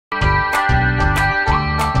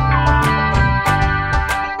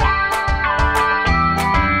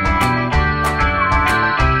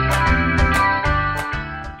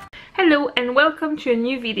welcome to a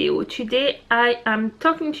new video. Today I am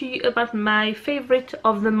talking to you about my favorite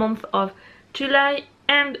of the month of July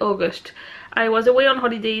and August. I was away on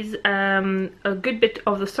holidays a good bit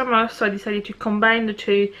of the summer, so I decided to combine the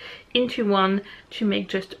two into one to make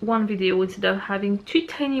just one video instead of having two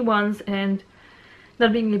tiny ones and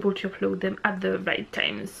not being able to upload them at the right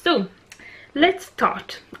time. So let's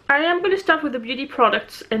start. I am going to start with the beauty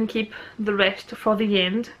products and keep the rest for the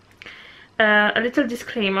end. A little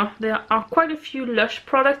disclaimer, there are quite a few Lush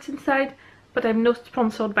products inside, but I'm not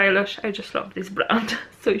sponsored by Lush, I just love this brand.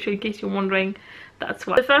 So in case you're wondering, that's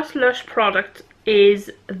why. The first Lush product is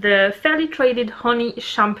the Fairly Traded Honey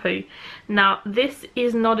Shampoo. Now this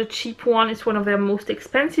is not a cheap one, it's one of their most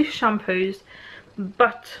expensive shampoos,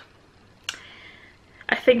 but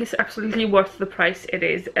I think it's absolutely worth the price it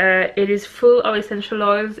is. It is full of essential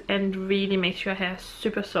oils and really makes your hair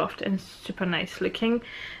super soft and super nice looking.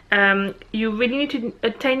 You really need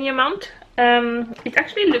a tiny amount. It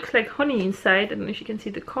actually looks like honey inside. I don't know if you can see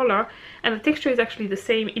the color, and the texture is actually the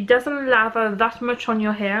same. It doesn't lather that much on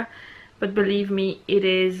your hair, but believe me, it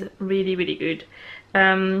is really good.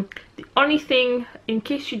 The only thing, in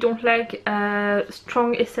case you don't like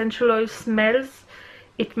strong essential oil smells,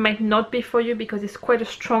 it might not be for you because it's quite a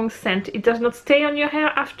strong scent. It does not stay on your hair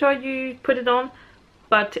after you put it on,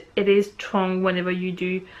 but it is strong whenever you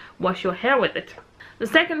do wash your hair with it. The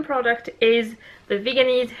second product is the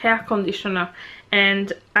Veganese hair conditioner,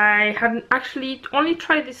 and I had actually only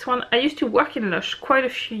tried this one. I used to work in Lush quite a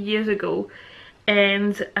few years ago,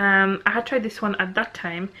 and I had tried this one at that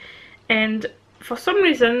time, and for some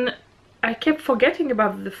reason I kept forgetting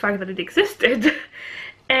about the fact that it existed.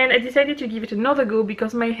 And I decided to give it another go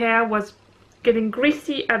because my hair was getting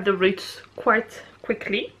greasy at the roots quite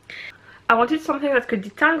quickly. I wanted something that could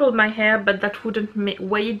detangle my hair but that wouldn't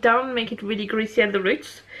weigh it down, make it really greasy at the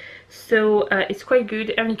roots. So it's quite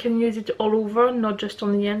good, and you can use it all over, not just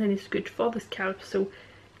on the end, and it's good for the scalp. So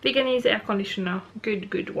Veganese hair conditioner,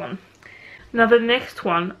 good one. Now the next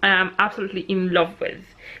one I am absolutely in love with.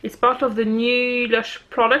 It's part of the new Lush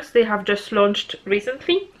products they have just launched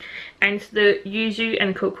recently, and it's the Yuzu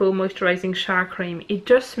and Cocoa Moisturizing Shower Cream. It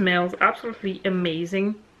just smells absolutely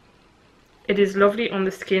amazing. It is lovely on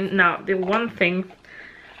the skin. Now the one thing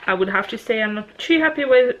I would have to say I'm not too happy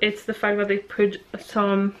with, it's the fact that they put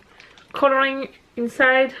some coloring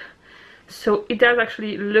inside, so it does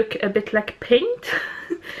actually look a bit like paint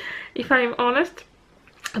if I'm honest.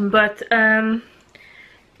 But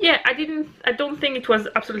yeah, I don't think it was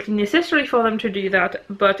absolutely necessary for them to do that,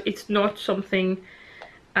 but it's not something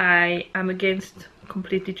I am against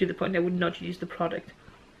completely, to the point I would not use the product.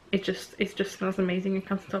 It just smells amazing. I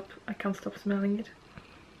can't stop smelling it.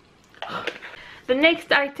 The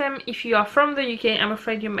next item, if you are from the UK, I'm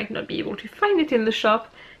afraid you might not be able to find it in the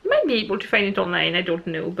shop. You might be able to find it online, I don't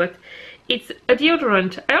know, but it's a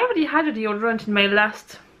deodorant. I already had a deodorant in my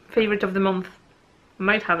last favorite of the month.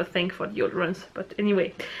 Might have a thing for deodorants, but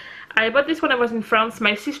anyway, I bought this when I was in France.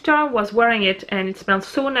 My sister was wearing it and it smelled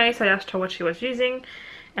so nice. I asked her what she was using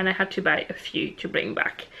and I had to buy a few to bring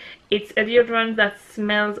back. It's a deodorant that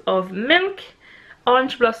smells of milk,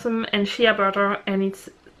 orange blossom and shea butter, and it's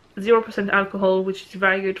 0% alcohol, which is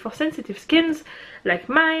very good for sensitive skins like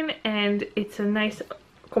mine, and it's a nice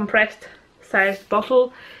compressed sized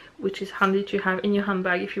bottle, which is handy to have in your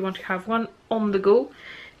handbag if you want to have one on the go.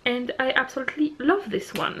 And I absolutely love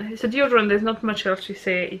this one. It's a deodorant, there's not much else to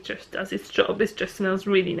say, it just does its job. It just smells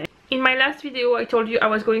really nice. In my last video I told you I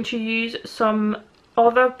was going to use some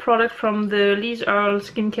other product from the Liz Earle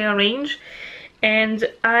skincare range, and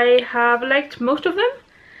I have liked most of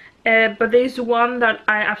them, but there's one that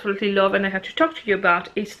I absolutely love and I had to talk to you about.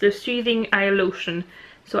 It's the Soothing Eye Lotion.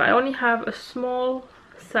 So I only have a small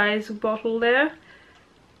size bottle there.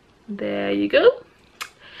 There you go.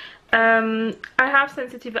 I have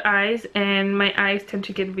sensitive eyes and my eyes tend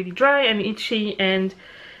to get really dry and itchy, and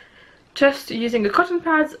just using the cotton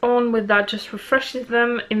pads on with that just refreshes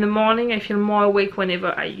them in the morning. I feel more awake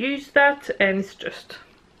whenever I use that, and it's just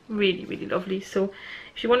really lovely. So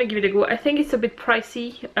if you want to give it a go, I think it's a bit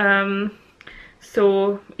pricey,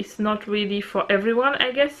 so it's not really for everyone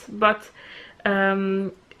I guess, but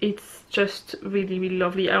it's just really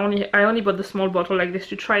lovely. I only bought the small bottle like this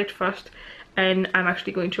to try it first, and I'm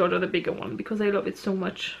actually going to order the bigger one because I love it so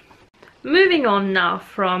much. Moving on now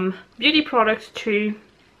from beauty products to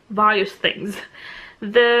various things.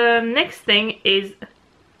 The next thing is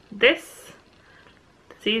this.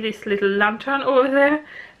 See this little lantern over there?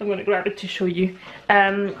 I'm going to grab it to show you.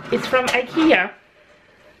 It's from IKEA,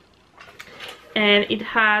 and it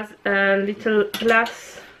has a little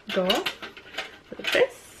glass door like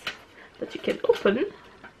this that you can open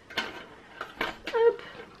up,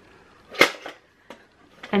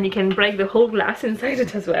 and you can break the whole glass inside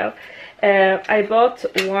it as well. I bought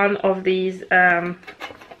one of these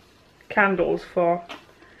candles for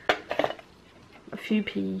a few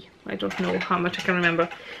p. I don't know how much, I can remember,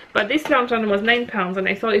 but this lantern was £9 and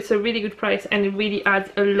I thought it's a really good price, and it really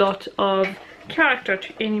adds a lot of character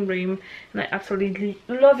to any room, and I absolutely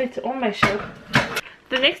love it on my shelf.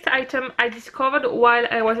 The next item I discovered while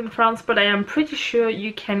I was in France, but I am pretty sure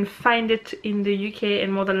you can find it in the UK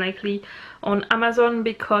and more than likely on Amazon,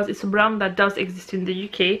 because it's a brand that does exist in the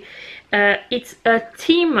UK. It's a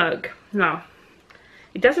tea mug. Now,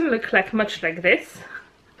 it doesn't look like much like this,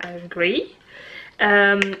 I agree.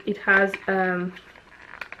 It has,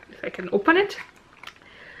 if I can open it,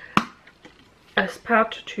 a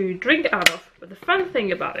spout to drink out of. But the fun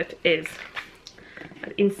thing about it is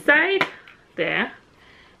that inside there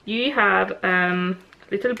you have a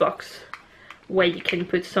little box where you can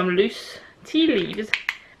put some loose tea leaves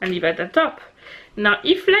and leave it at the top. Now,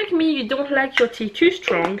 if like me you don't like your tea too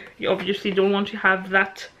strong, you obviously don't want to have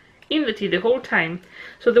that in the tea the whole time.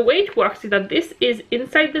 So the way it works is that this is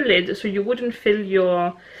inside the lid, so you wouldn't fill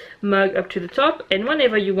your mug up to the top, and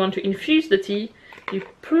whenever you want to infuse the tea, you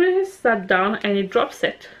press that down and it drops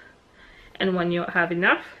it. And when you have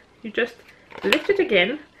enough, you just lift it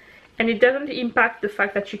again, and it doesn't impact the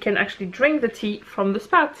fact that you can actually drink the tea from the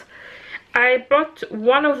spout. I bought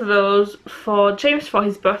one of those for James for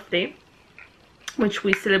his birthday, which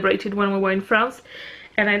we celebrated when we were in France,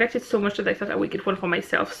 and I liked it so much that I thought I would get one for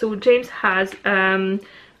myself. So James has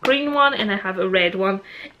green one and I have a red one,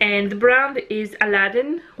 and the brand is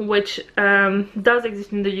Aladdin, which does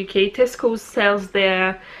exist in the UK. Tesco sells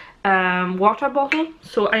their water bottle,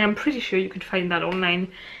 so I am pretty sure you could find that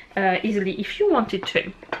online easily if you wanted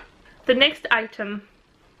to. The next item,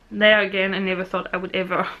 there again, I never thought I would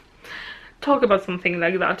ever talk about something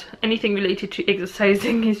like that. Anything related to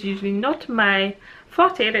exercising is usually not my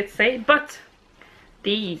forte, let's say, but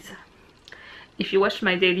these, if you watched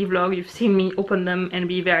my daily vlog, you've seen me open them and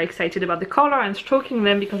be very excited about the color and stroking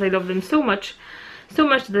them because I love them so much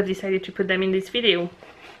that I decided to put them in this video.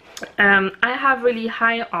 I have really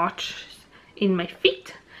high arches in my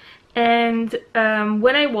feet, and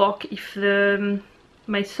when I walk, if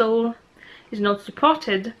my sole is not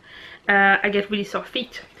supported, I get really sore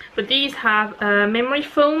feet. But these have memory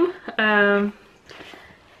foam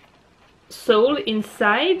sole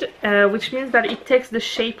inside, which means that it takes the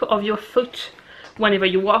shape of your foot whenever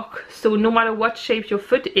you walk, so no matter what shape your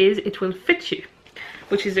foot is, it will fit you,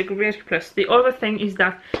 which is a great plus. The other thing is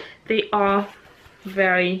that they are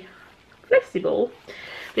very flexible,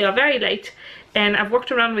 they are very light, and I've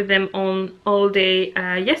walked around with them on all day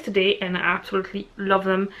yesterday and I absolutely love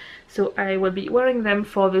them. So I will be wearing them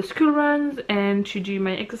for the school runs and to do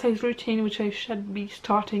my exercise routine, which I should be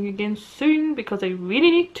starting again soon because I really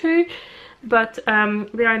need to. But they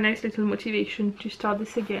are a nice little motivation to start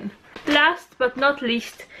this again. Last but not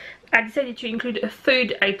least, I decided to include a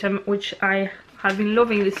food item which I have been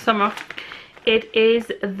loving this summer. It is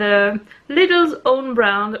the Lidl's own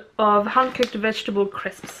brand of hand-cooked vegetable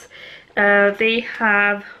crisps. They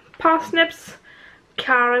have parsnips,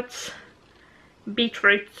 carrots,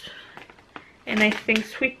 beetroot, and I think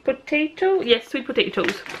sweet potato. Yes, sweet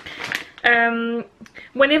potatoes.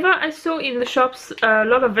 Whenever I saw in the shops a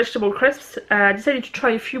lot of vegetable crisps, I decided to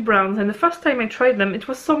try a few brands, and the first time I tried them, it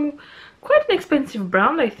was some quite an expensive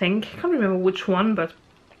brand, I think. I can't remember which one, but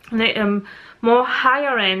more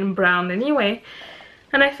higher end brand anyway.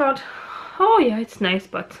 And I thought, oh yeah, it's nice,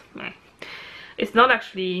 but it's not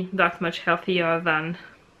actually that much healthier than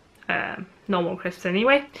normal crisps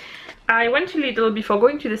anyway. I went to Lidl before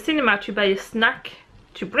going to the cinema to buy a snack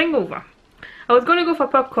to bring over. I was going to go for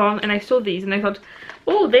popcorn and I saw these and I thought,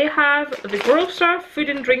 oh, they have the Grocer Food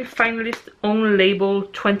and Drink Finalist on label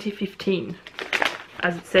 2015,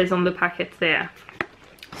 as it says on the packet there.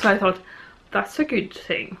 So I thought, that's a good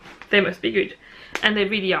thing, they must be good, and they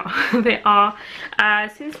really are. They are.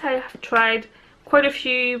 Since I have tried quite a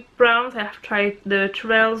few brands, I have tried the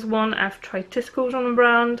Terrell's one, I've tried Tesco's on a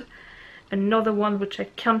brand, another one which I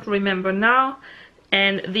can't remember now,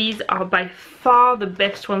 and these are by far the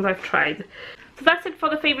best ones I've tried. So that's it for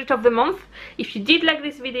the favorite of the month. If you did like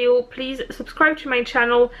this video, please subscribe to my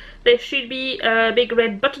channel. There should be a big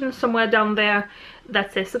red button somewhere down there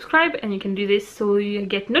that says subscribe, and you can do this so you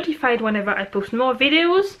get notified whenever I post more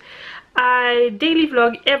videos. I daily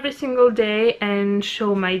vlog every single day and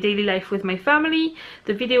show my daily life with my family.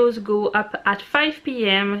 The videos go up at 5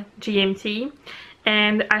 p.m. GMT,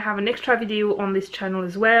 and I have an extra video on this channel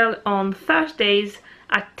as well on Thursdays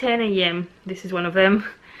at 10 a.m. This is one of them.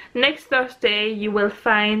 Next Thursday you will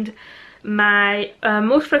find my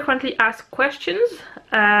most frequently asked questions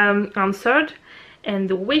answered, and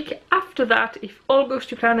the week after that, if all goes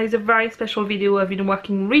to plan, is a very special video I've been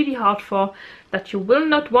working really hard for that you will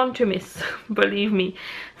not want to miss, believe me.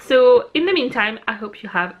 So in the meantime, I hope you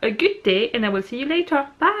have a good day and I will see you later.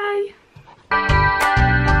 Bye!